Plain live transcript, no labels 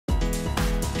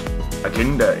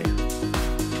Akinde.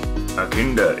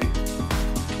 Akinde.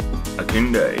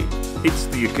 Akinde. It's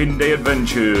the Akinde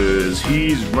Adventures.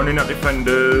 He's running at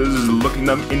defenders, looking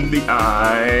them in the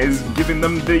eyes, giving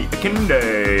them the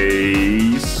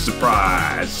Akinde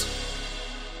surprise.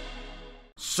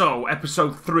 So,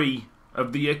 episode 3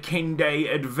 of the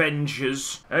Akinde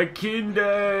Adventures.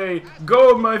 Akinde,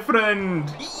 go my friend.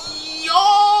 Yo,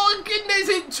 Akinde's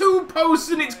hit 2 posts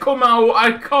and it's come out.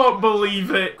 I can't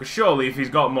believe it. Surely if he's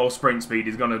got more sprint speed,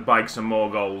 he's going to bag some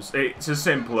more goals. It's as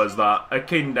simple as that.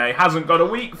 Akinde hasn't got a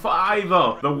weak foot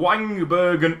either. The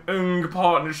Wangberg and Ung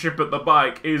partnership at the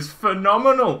bike is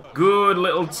phenomenal. Good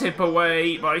little tip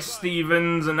away by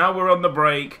Stevens, and now we're on the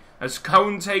break as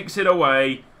Cone takes it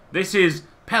away. This is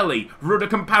Pelly, Rudder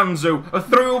Campanzo, a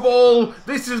through ball.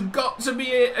 This has got to be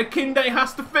it. Akinde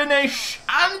has to finish.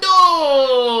 And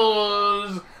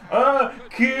does!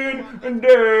 Akinde!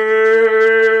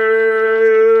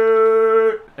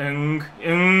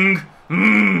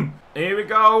 Here we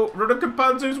go. Rudder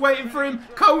Campanzo's waiting for him.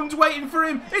 Cone's waiting for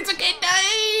him. It's Akinde!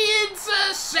 It's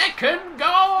a second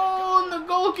goal! And the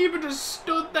goalkeeper just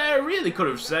stood there. Really could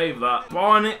have saved that.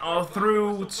 Barnet are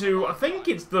through to, I think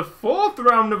it's the 4th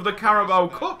round of the Carabao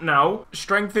Cup now.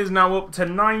 Strength is now up to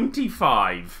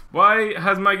 95. Why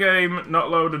has my game not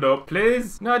loaded up?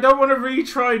 Please? No, I don't want to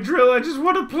retry drill. I just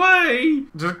want to play.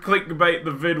 Just clickbait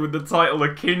the vid with the title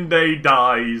Akinde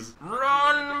dies.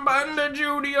 Run, Banda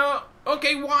Junior.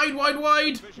 Okay, wide.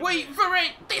 Wait for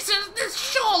it. This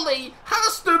surely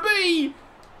has to be.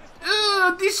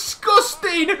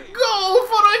 Disgusting. Goal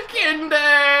for Akinde.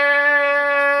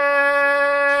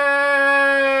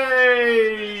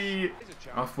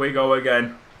 Off we go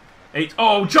again. It's,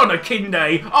 John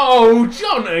Akinde.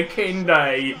 John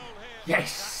Akinde.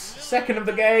 Yes. Second of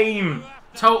the game.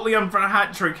 Totally on for a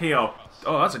hat-trick here.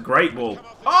 Oh, that's a great ball.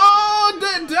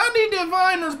 Danny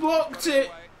Devine has blocked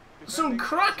it. Some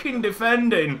cracking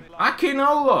defending.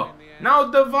 Akinola. Now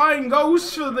Devine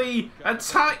goes for the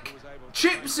attack.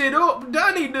 Chips it up.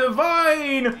 Danny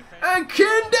Devine.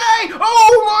 Akinde.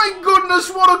 Oh my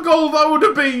goodness, what a goal that would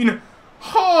have been.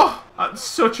 Oh, that's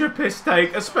such a piss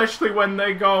take, especially when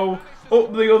they go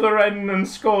up the other end and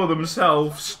score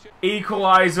themselves.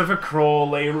 Equaliser for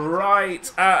Crawley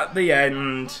right at the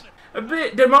end. A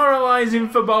bit demoralising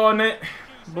for Barnet,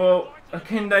 but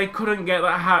Akinde couldn't get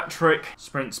that hat-trick.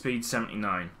 Sprint speed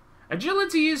 79.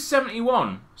 Agility is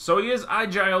 71, so he is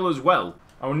agile as well.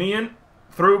 O'Neill,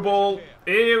 through ball.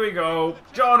 Here we go.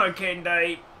 John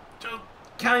Akinde.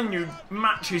 Can you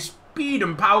match his speed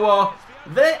and power?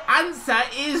 The answer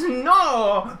is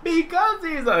no, because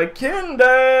he's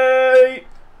Akinde.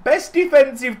 Best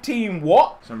defensive team,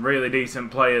 what? Some really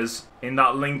decent players in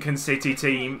that Lincoln City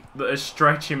team that are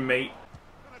stretching me.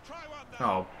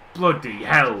 Oh, bloody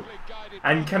hell.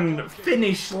 And can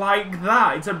finish like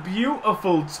that. It's a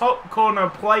beautiful top corner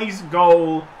place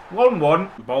goal. 1-1.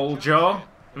 Ball jaw.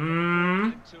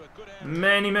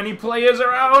 Many players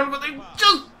around, but they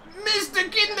just missed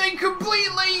Akinde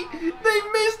completely. They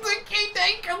missed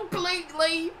Akinde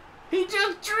completely. He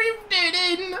just drifted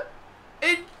in.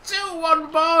 It's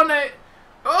 2-1 Barnet.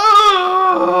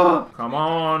 Oh! Come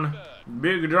on.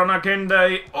 Big John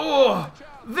Akinde. Oh!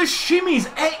 The shimmy's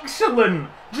excellent.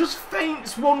 Just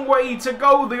feints one way to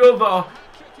go the other.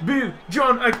 Big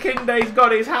John Akinde's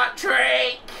got his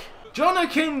hat-trick. John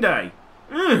Akinde.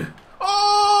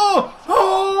 Oh,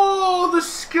 the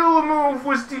skill move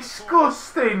was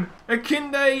disgusting.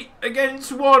 Akinde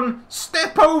against one.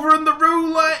 Step over in the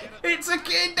roulette. It's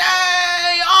Akinde.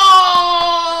 Oh!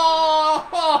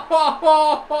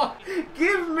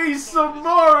 Give me some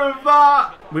more of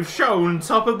that. We've shown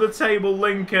top of the table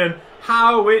Lincoln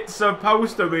how it's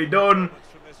supposed to be done.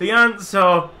 The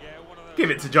answer, give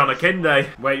it to John Akinde.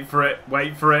 Wait for it.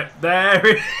 There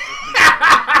it is.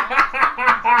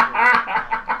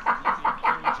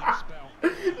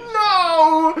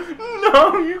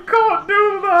 No, you can't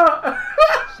do that.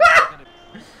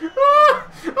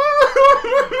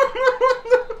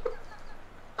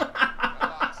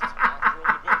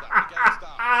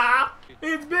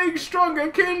 It's big, strong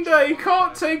Akinde. He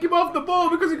can't take him off the ball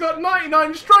because he got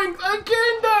 99 strength.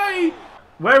 Akinde!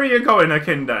 Where are you going,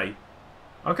 Akinde?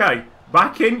 Okay,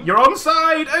 back in. You're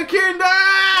onside, Akinde!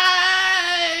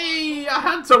 I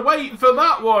had to wait for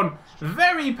that one.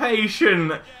 Very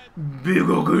patient. Big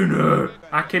Akinde.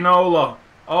 Akinola.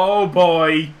 Oh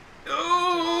boy.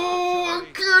 Oh,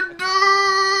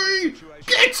 Akinde!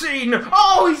 Get in!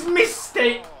 Oh, he's missed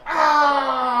it.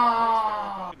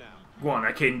 Ah! Go on,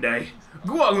 Akinde.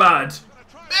 Go on, lad.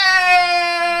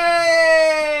 Hey!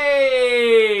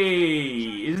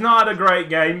 He's not had a great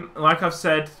game, like I've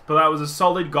said, but that was a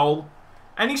solid goal.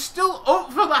 And he's still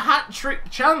up for the hat hat-trick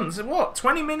chance. What,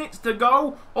 20 minutes to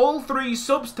go? All 3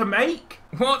 subs to make?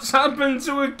 What's happened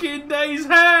to Akinde's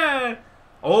hair?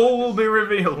 All will be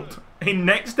revealed in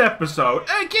next episode.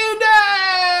 Akinde!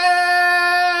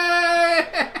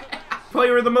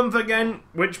 Player of the month again,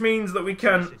 which means that we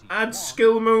can add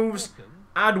skill moves,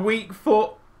 add weak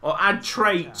foot, or add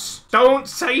traits. Don't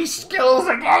say skills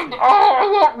again! Oh, I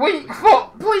want weak foot!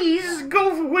 Please,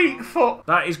 go for weak foot!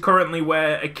 That is currently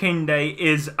where Akinde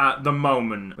is at the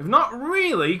moment. We've not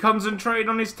really concentrated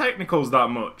on his technicals that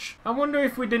much. I wonder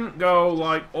if we didn't go,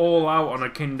 like, all out on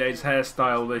Akinde's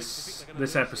hairstyle this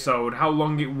episode, how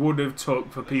long it would have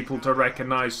took for people to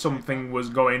recognise something was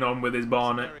going on with his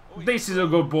Barnet. This is a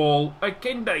good ball.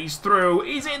 Akinde's through.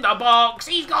 He's in the box.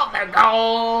 He's got the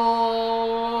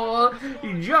goal.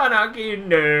 John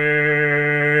Akinde.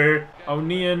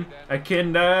 O'Neill.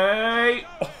 Akinde.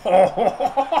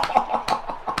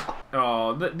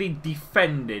 Oh, the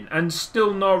defending and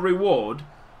still no reward.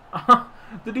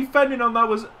 The defending on that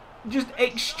was just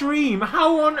extreme.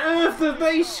 How on earth have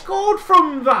they scored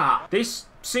from that? This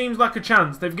seems like a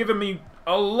chance. They've given me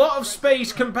a lot of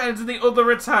space compared to the other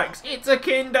attacks. It's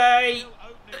Akinde.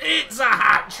 It's a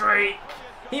hat-trick.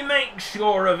 He makes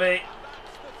sure of it.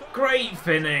 Great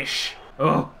finish.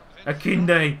 Oh,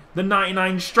 Akinde, the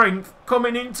 99 strength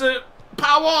coming into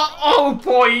power. Oh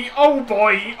boy, oh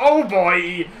boy, oh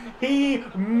boy. He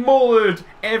mullered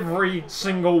every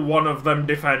single one of them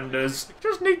defenders.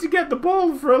 Just need to get the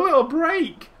ball for a little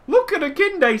break. Look at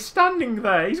Akinde standing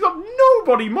there. He's got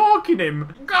nobody marking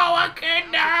him. Go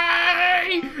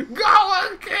Akinde! Go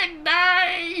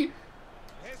Akinde!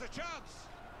 Here's a chance.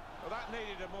 Well, that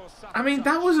needed a more. I mean,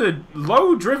 that was a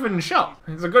low-driven shot.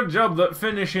 It's a good job that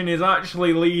finishing is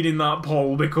actually leading that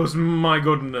poll because, my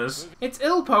goodness. It's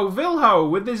Ilpo Vilho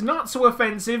with his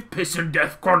not-so-offensive Piss and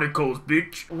Death Chronicles,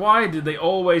 bitch. Why did they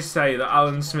always say that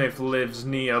Alan Smith lives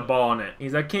near Barnet?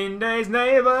 He's Akinde's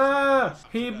neighbour.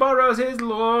 He borrows his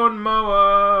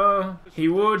lawnmower. He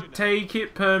would take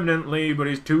it permanently, but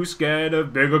he's too scared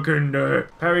of Big Akinde.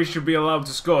 Perry should be allowed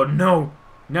to score. No,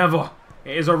 never.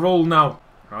 It is a rule now.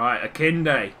 Right,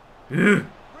 Akinde.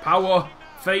 Power,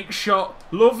 fake shot,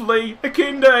 lovely,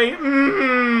 Akinde.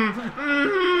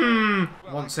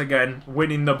 Once again,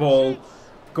 winning the ball,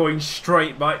 going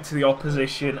straight back to the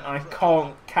opposition. I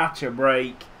can't catch a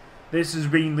break. This has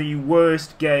been the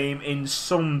worst game in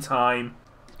some time.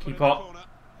 Keep up.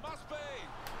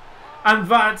 And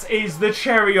that is the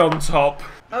cherry on top.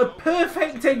 A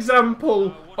perfect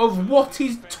example of what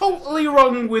is totally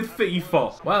wrong with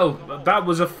FIFA. Well, that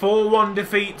was a 4-1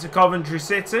 defeat to Coventry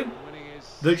City.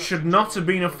 That should not have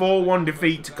been a 4-1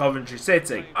 defeat to Coventry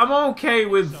City. I'm okay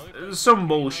with some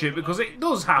bullshit because it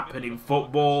does happen in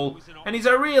football and it's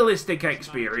a realistic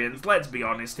experience, let's be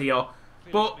honest here.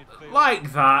 But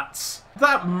like that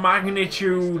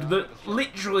magnitude that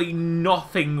literally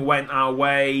nothing went our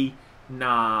way,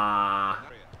 nah.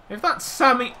 If that's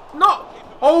Sammy... No!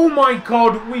 Oh my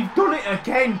god, we've done it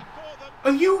again!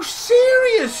 Are you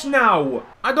serious now?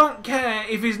 I don't care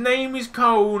if his name is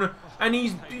Cone and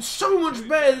he's so much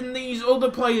better than these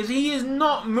other players. He is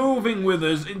not moving with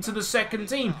us into the second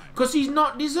team because he's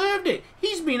not deserved it.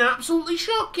 He's been absolutely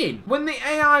shocking. When the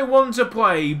AI want to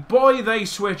play, boy, they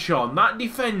switch on. That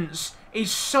defence is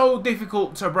so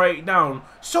difficult to break down.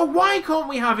 So why can't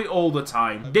we have it all the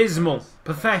time? Dismal.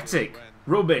 Pathetic.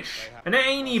 Rubbish. And it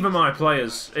ain't even my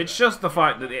players. It's just the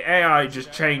fact that the AI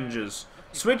just changes.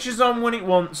 Switches on when it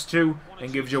wants to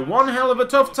and gives you one hell of a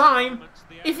tough time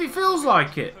if it feels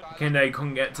like it. Akinde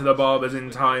couldn't get to the barbers in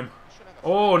time.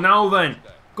 Oh, now then.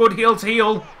 Good heel to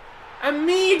heel.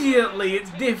 Immediately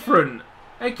it's different.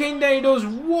 Akinde does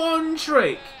one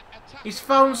trick. He's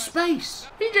found space.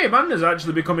 BJ Bander's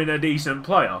actually becoming a decent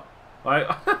player. Like,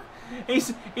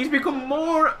 he's become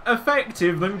more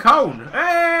effective than Cone.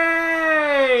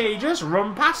 Hey! Just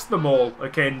run past them all,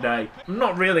 Akinde. I'm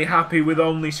not really happy with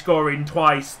only scoring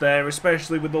twice there,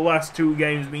 especially with the last 2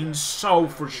 games being so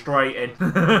frustrating.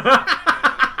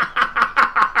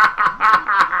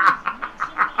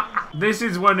 This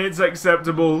is when it's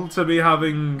acceptable to be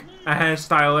having a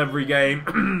hairstyle every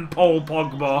game. Paul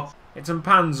Pogba. It's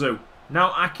Mpanzu.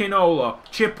 Now Akinola.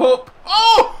 Chip up.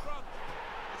 Oh!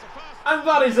 And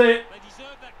that is it.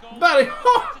 That is...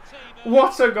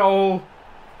 What a goal.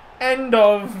 End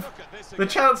of. The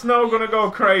chat's now going to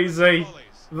go crazy.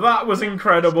 That was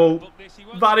incredible.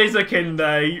 That is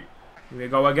Akinde. Here we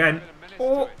go again.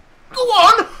 Oh, go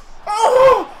on.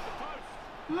 Oh!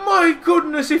 My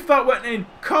goodness, if that went in.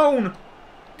 Cone.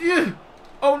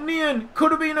 O'Neill.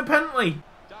 Could have been a penalty.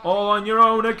 All on your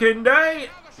own, Akinde.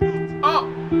 Oh.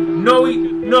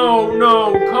 No,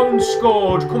 no. Cone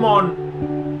scored. Come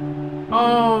on.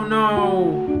 Oh,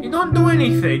 no. He don't do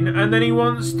anything, and then he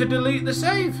wants to delete the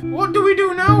save. What do we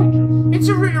do now? It's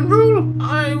a written rule.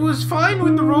 I was fine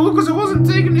with the rule because I wasn't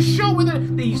taking a shot with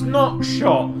it. He's not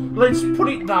shot. Let's put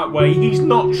it that way. He's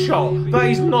not shot. That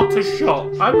is not a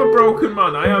shot. I'm a broken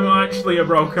man. I am actually a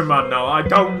broken man now. I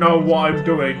don't know what I'm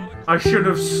doing. I should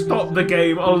have stopped the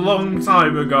game a long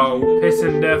time ago. Piss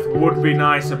and death would be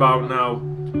nice about now.